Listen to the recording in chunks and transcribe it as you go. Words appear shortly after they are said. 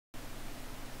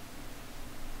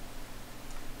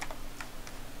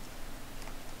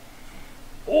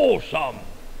Awesome!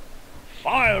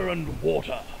 Fire and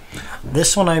water.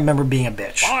 This one I remember being a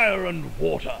bitch. Fire and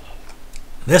water.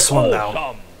 This one,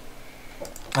 Awesome. though,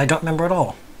 I don't remember at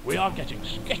all. We are getting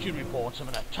sketchy reports of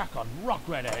an attack on Rock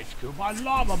Raider HQ by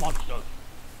lava monsters.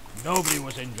 Nobody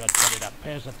was injured, but it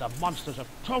appears that the monsters have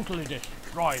totally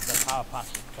destroyed the power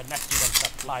paths that connected and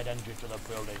supplied energy to the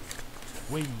building.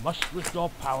 We must restore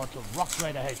power to Rock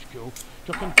Raider HQ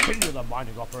to continue the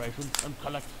mining operation and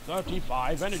collect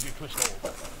 35 energy crystals.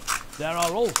 There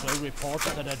are also reports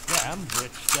that a dam,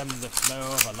 which stemmed the flow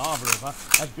of a lava river,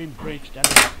 has been breached and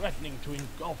is threatening to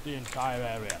engulf the entire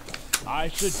area. I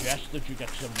suggest that you get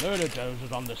some lunar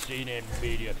doses on the scene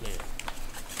immediately.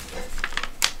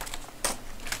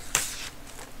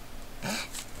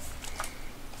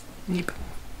 Yep.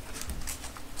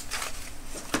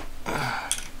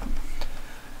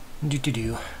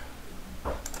 Do.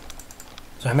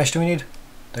 So how much do we need?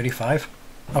 35?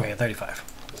 Okay, 35.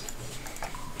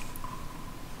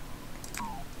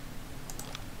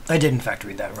 I did in fact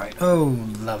read that right. Oh,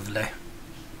 lovely.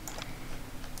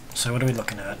 So what are we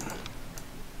looking at?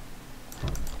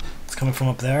 It's coming from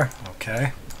up there?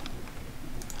 Okay.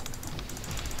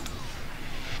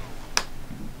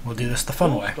 We'll do this the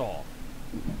fun way.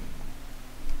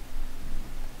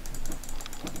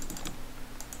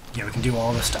 Yeah, we can do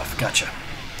all this stuff. Gotcha.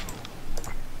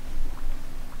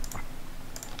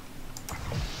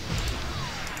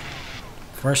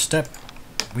 First step,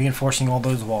 reinforcing all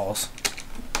those walls.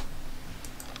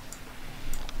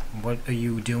 What are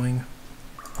you doing?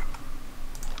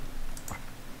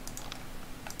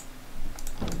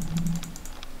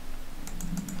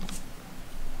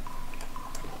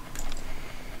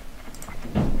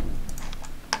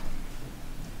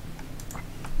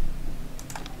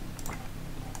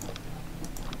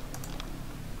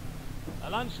 A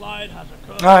landslide has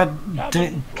occurred.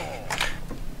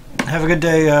 Have a good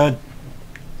day,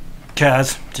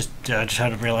 Kaz. Just had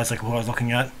to realize like who I was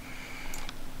looking at.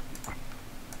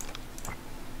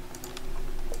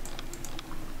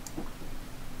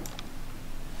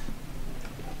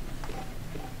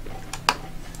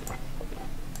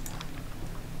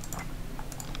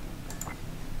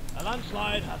 A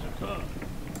landslide has occurred.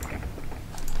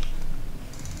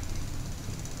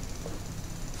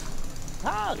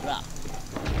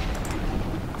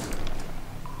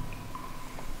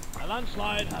 A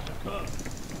landslide has occurred.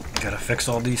 Gotta fix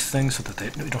all these things so that they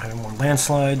don't have any more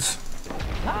landslides.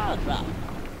 A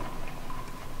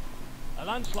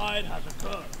landslide has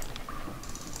occurred.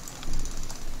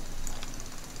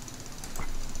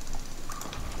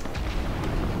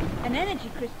 An energy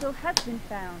crystal has been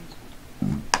found.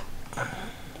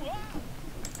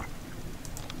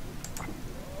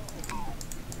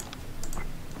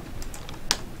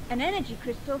 An energy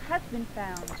crystal has been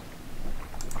found.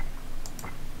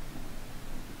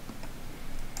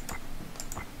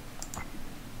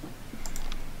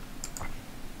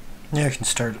 Yeah, I can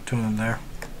start doing them there.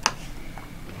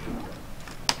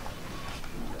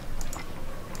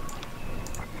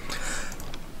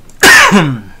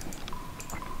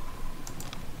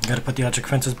 Gotta put the object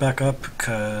fences back up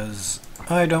because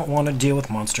I don't want to deal with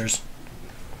monsters.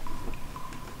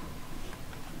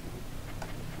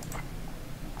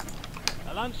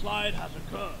 A landslide has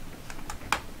occurred.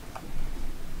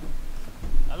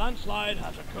 A landslide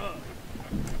has occurred.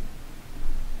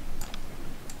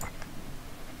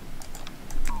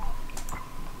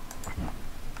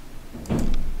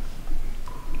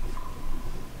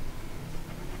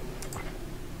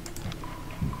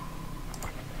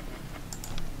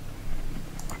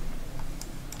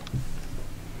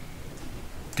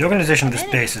 The organization of this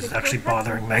base is actually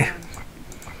bothering me.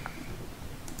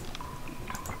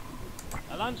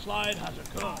 A landslide has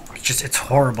occurred. It's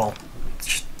horrible. It's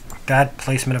just bad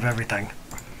placement of everything.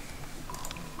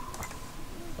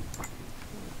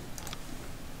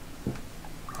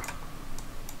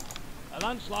 A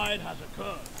landslide has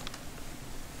occurred.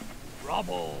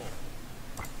 Rubble.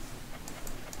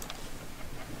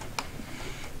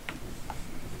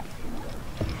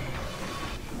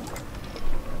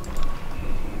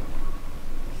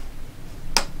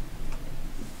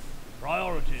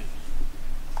 Priorities.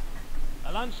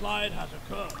 A landslide has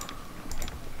occurred.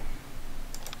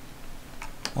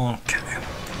 Okay.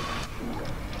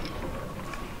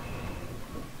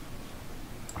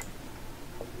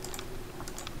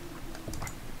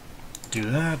 Do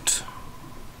that.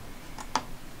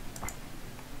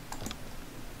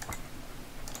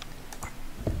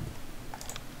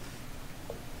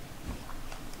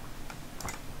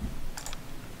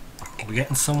 We're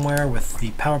getting somewhere with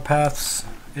the power paths,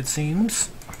 it seems.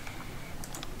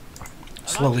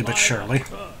 Slowly but surely.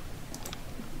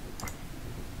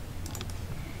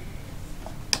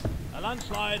 A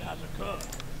landslide has occurred.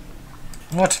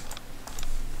 What?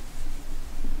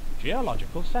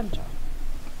 Geological center.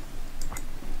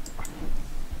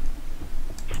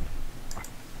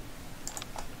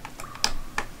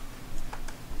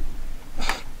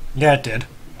 Yeah, it did.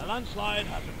 A landslide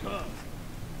has occurred.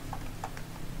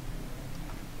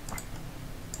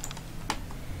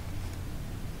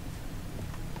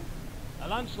 A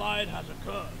landslide has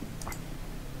occurred.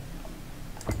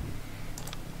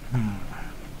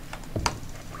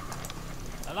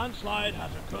 A landslide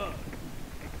has occurred.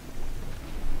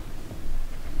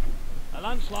 A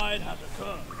landslide has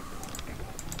occurred.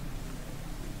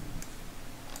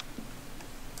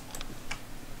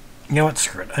 You know what?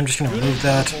 Screw it. I'm just going to remove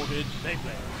that Reported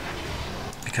safely.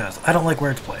 because I don't like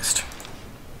where it's placed.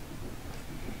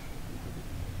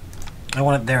 I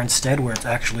want it there instead where it's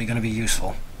actually going to be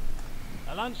useful.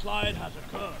 A landslide has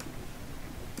occurred.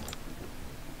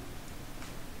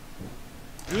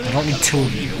 I don't need two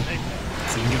of you,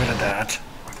 so you can get rid of that.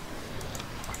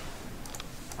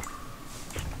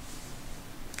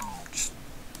 Just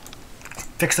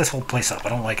fix this whole place up. I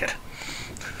don't like it.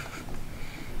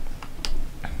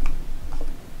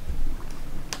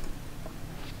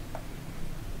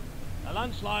 A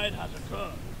landslide has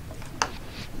occurred.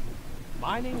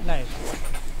 Mining laser.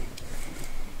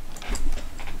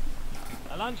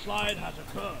 A landslide has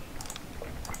occurred.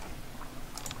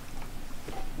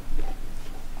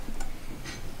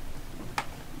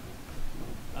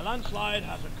 A landslide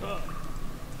has occurred.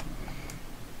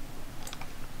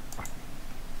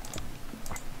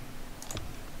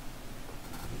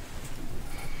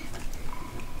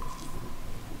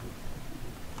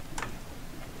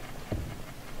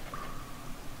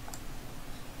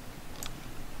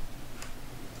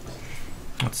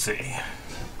 Let's see.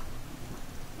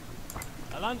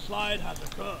 A landslide has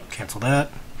occurred. Cancel that.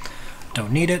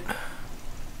 Don't need it.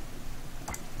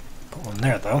 Put one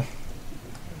there, though.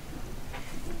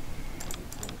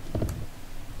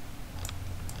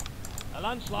 A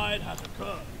landslide has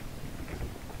occurred.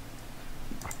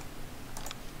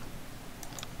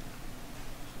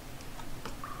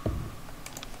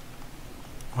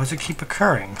 Why does it keep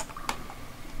occurring?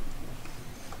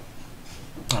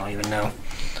 I don't even know.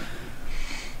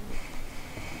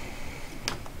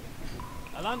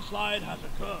 A landslide has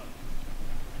occurred.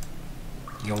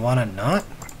 You wanna not?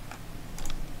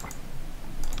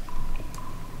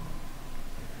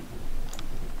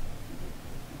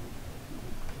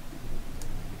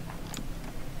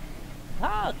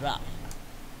 Power drop.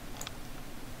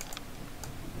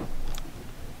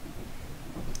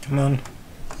 Come on.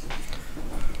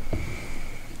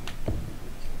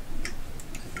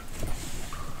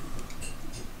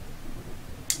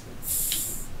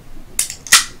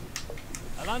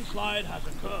 A landslide has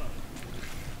occurred.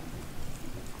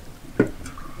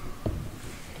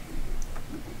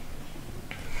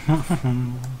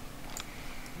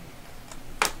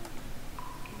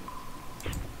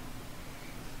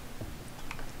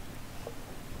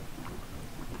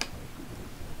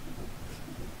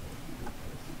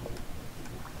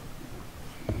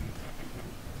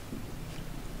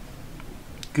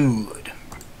 Good.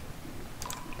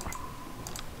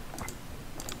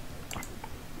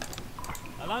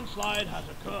 A landslide has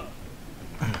occurred.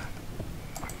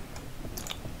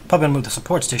 Probably gonna move the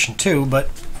support station too, but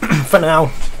for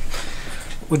now,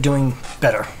 we're doing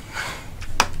better.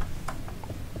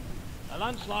 A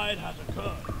landslide has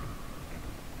occurred.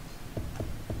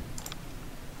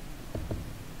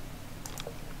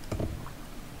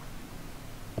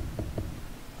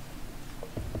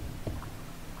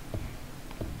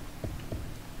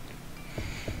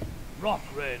 Rock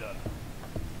Raider.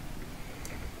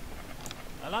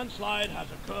 A landslide has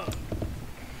occurred.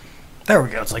 There we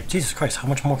go. It's like, Jesus Christ, how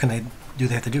much more can they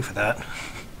have to do for that?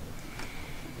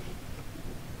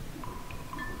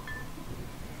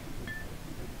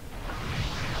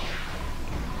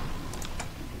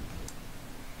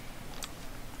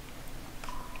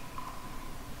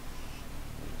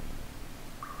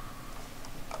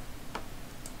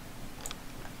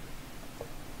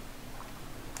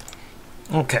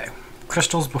 Okay.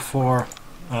 Crystals before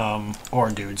ore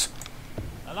dudes.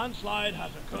 A landslide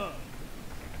has occurred.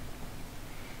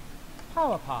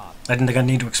 Power pod. I didn't think I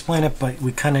need to explain it, but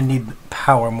we kind of need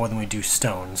power more than we do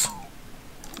stones.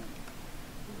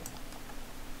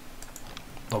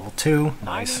 Level 2,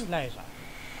 nice. Mining laser.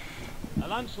 A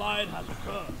landslide has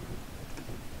occurred.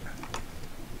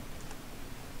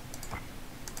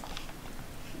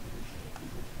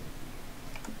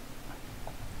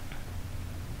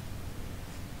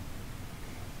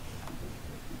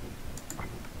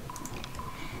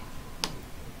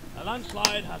 A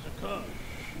landslide has occurred.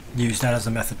 Use that as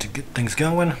a method to get things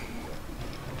going.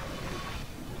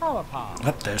 power plant.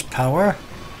 Yep, there's power.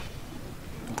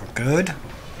 We're good.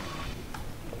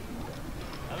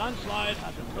 A landslide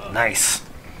has occurred. Nice.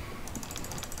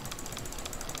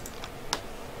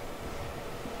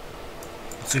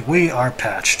 See, we are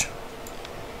patched.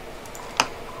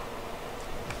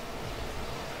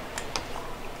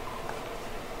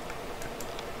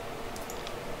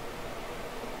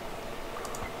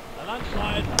 A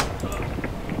landslide has occurred.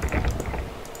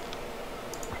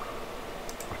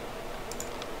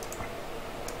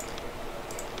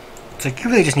 It's like,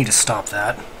 you really just need to stop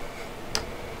that.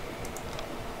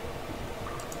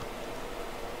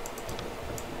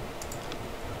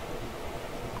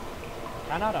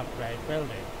 Cannot upgrade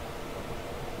building.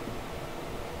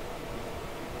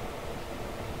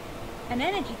 An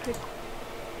energy crystal.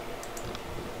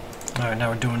 Alright,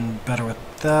 now we're doing better with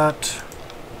that.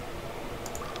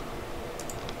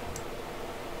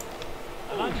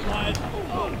 A landslide has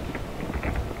occurred.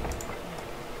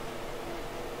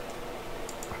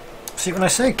 See, when I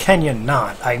say can you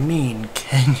not, I mean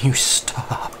can you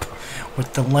stop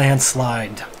with the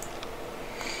landslide?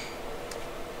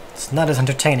 It's not as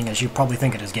entertaining as you probably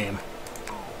think it is, game.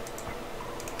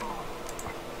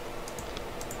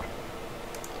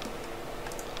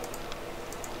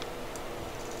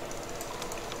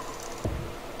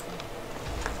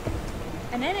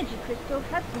 An energy crystal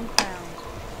has been found.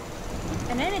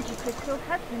 An energy crystal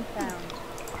has been found.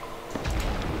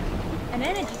 An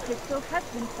energy crystal has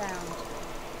been found.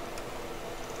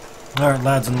 Alright,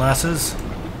 lads and lasses,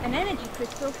 An energy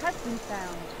crystal has been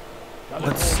found.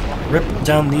 let's rip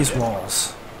down these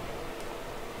walls.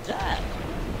 Dad.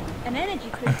 An energy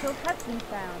crystal has been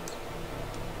found.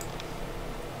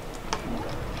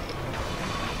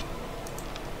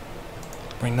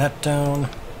 Bring that down.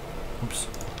 Oops.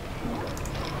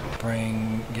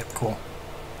 Bring... Yep, cool.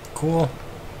 Cool.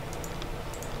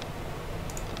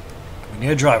 We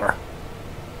need a driver.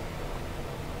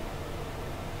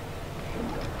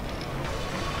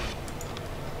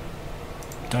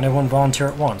 Don't everyone volunteer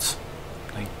at once.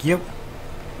 Thank you.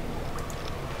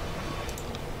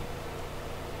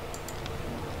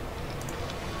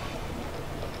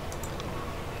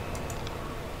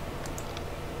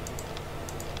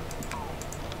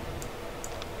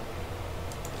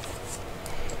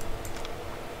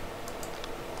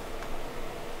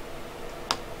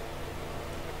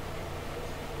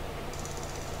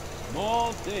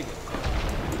 More digging.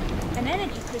 An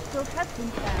energy crystal has been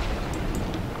found.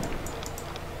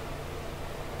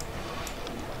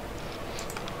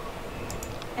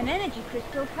 An energy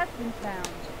crystal has been found.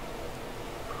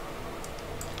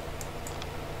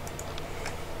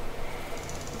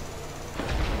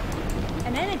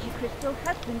 An energy crystal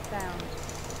has been found.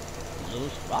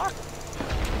 Loose rock.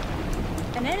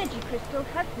 An energy crystal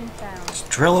has been found. Let's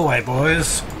drill away,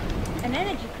 boys. An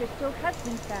energy crystal has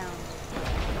been found.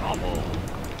 Trouble.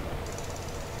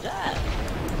 Dad.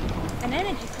 An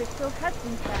energy crystal has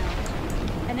been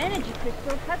found. An energy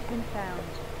crystal has been found.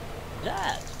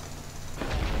 Dad.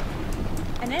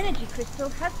 An energy crystal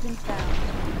has been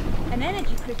found. An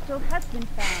energy crystal has been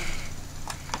found.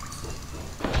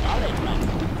 Solid rock.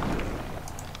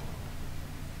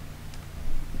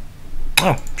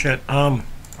 Oh, shit.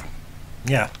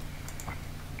 Yeah.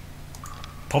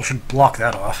 Probably should block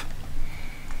that off.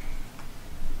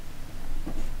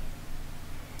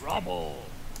 Rubble.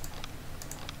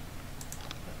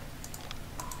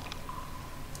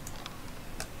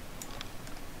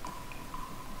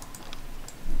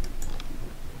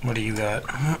 What do you got?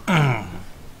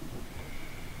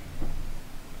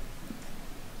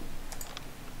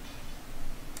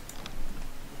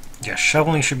 Yeah,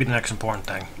 shoveling should be the next important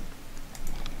thing.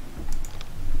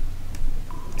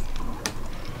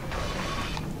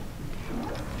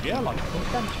 Geological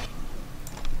center.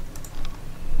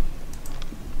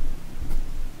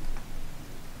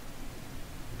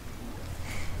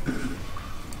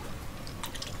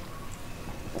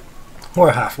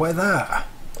 We're halfway there.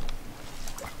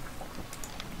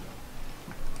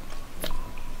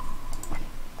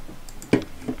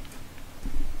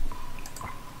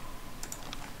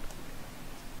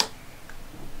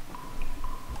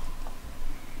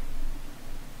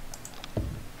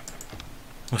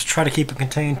 Let's try to keep it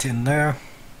contained in there.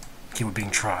 Keep it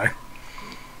being try.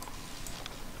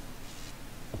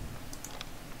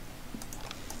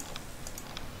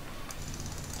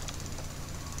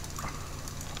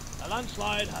 A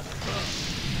landslide has occurred.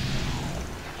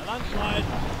 A landslide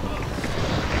has occurred.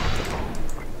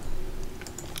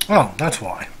 Oh, that's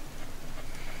why.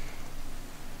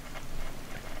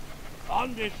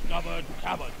 Undiscovered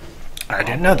cavern. I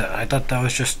didn't know that. I thought that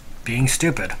was just being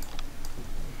stupid.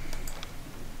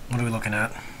 What are we looking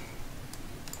at?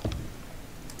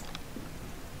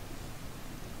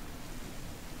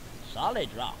 Solid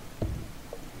rock.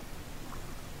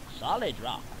 Solid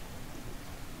rock.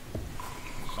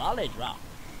 Solid rock.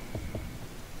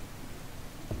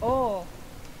 Ore.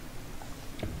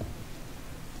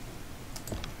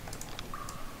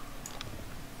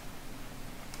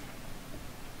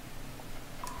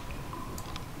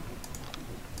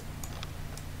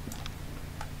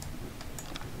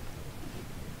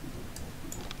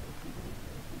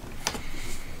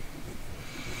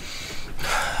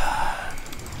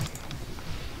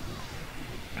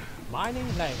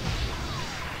 Mining lane.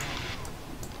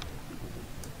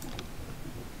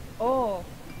 Ore.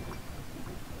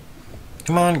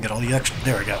 Come on, get all the extra.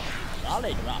 There we go.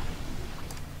 Solid rock.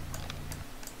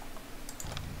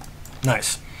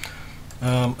 Nice.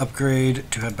 Upgrade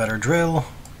to a better drill.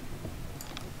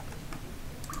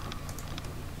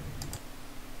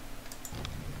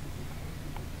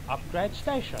 Upgrade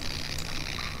station.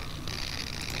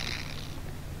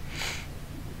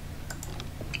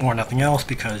 Or nothing else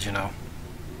because, you know,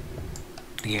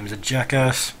 the game's a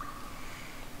jackass.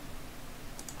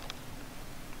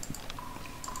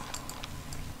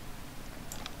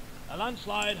 A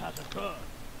landslide has occurred.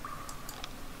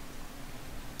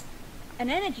 An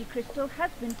energy crystal has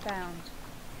been found.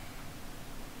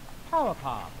 Power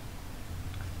plant.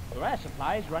 Your air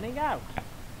supply is running out.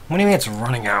 What do you mean it's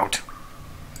running out?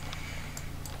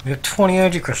 We have 20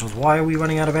 energy crystals. Why are we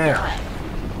running out of air?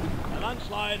 A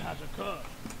landslide has occurred.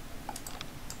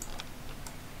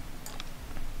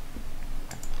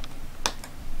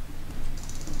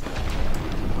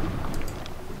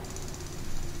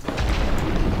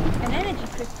 An energy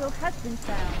crystal has been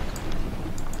found.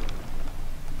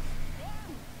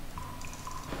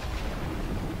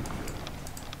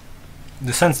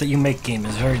 The sense that you make game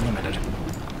is very limited.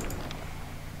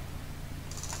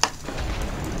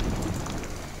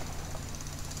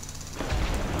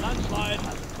 A landslide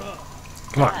has occurred.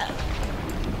 Come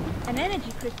on. An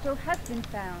energy crystal has been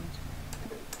found.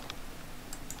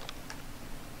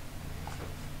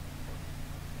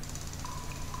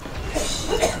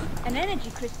 An energy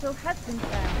crystal has been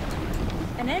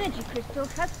found. An energy crystal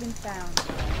has been found.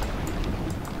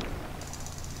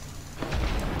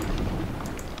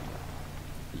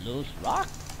 Loose rock.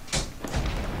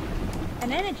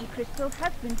 An energy crystal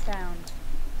has been found.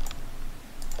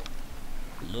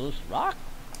 Loose rock.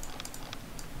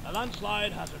 A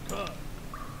landslide has occurred.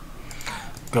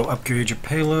 Go upgrade your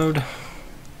payload.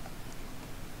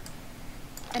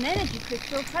 An energy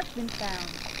crystal has been found.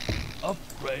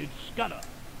 Upgrade scanner.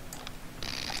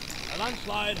 A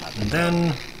landslide has And occurred.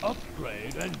 then,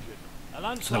 Upgrade engine. A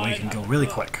landslide so that way you can has go really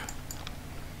occurred. quick.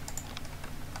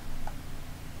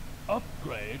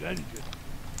 Upgrade engine.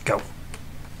 Go.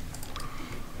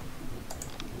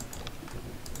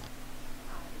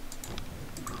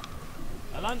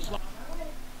 A landslide.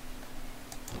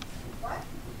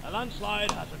 A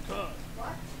landslide has occurred.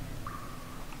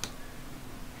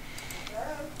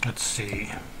 Let's see.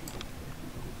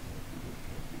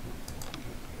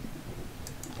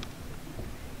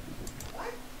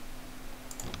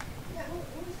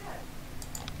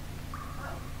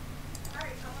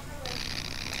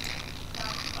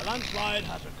 A landslide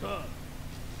has occurred.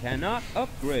 Cannot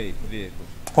upgrade vehicle.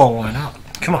 Well, why not?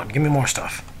 Come on, give me more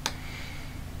stuff.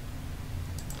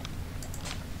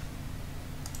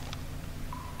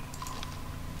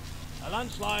 A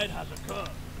landslide has occurred.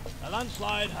 A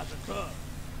landslide has occurred.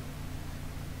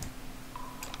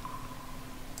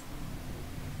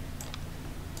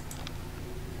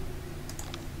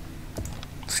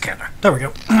 Scanner. There we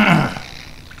go.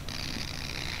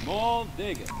 More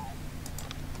digging.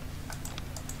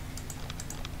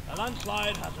 A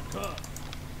landslide has occurred.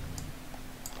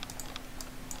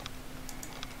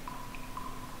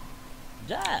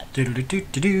 Dad!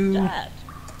 Do-do-do-do-do. Dad!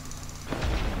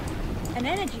 An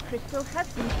energy crystal has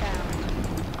been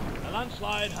found. A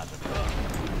landslide has occurred.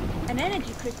 An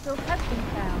energy crystal has been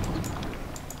found.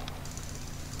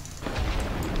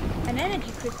 An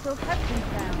energy crystal has been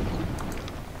found.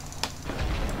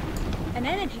 An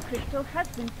energy crystal has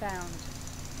been found.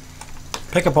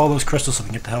 Pick up all those crystals so we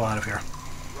can get the hell out of here.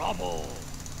 Rubble!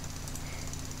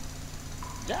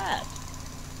 Dad!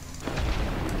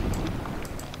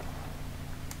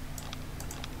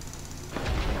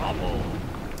 Rubble!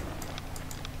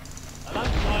 A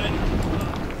landslide has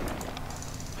occurred.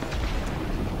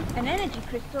 An energy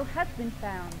crystal has been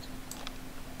found.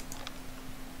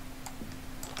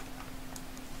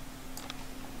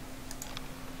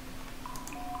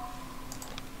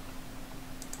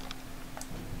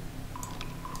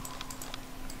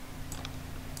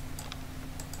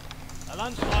 A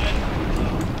landslide has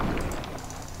occurred.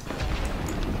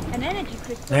 An energy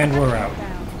crystal And has we're been out.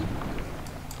 found.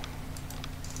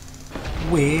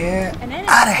 We're An energy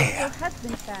out of crystal here. has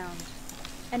been found.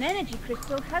 An energy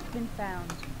crystal has been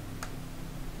found.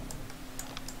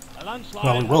 A landslide.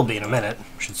 Well, we will be in a minute,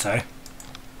 I should say.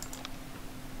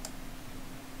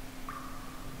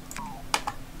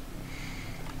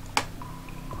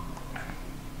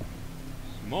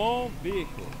 Small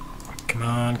vehicle. Come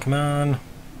on, come on.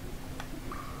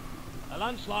 A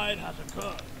landslide has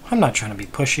occurred. I'm not trying to be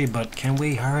pushy, but can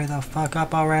we hurry the fuck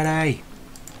up already?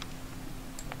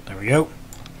 There we go.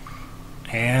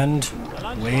 And A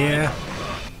landslide we're has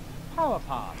occurred. Power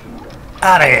path.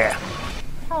 out of here.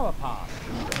 Power path.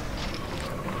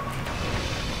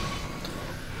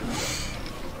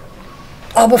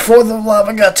 All before the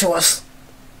lava got to us.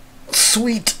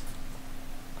 Sweet.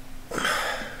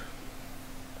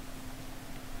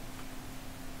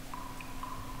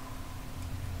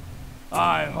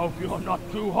 I hope you're not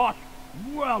too hot.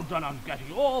 Well done on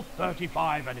getting all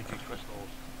 35 energy crystals.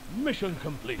 Mission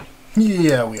complete.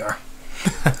 Yeah, we are.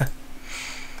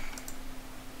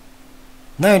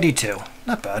 92.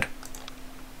 Not bad.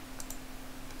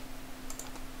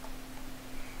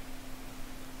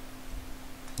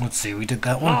 Let's see, we did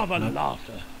that one. Lava Nope.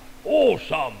 laughter.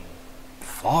 Awesome.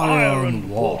 Fire and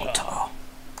water.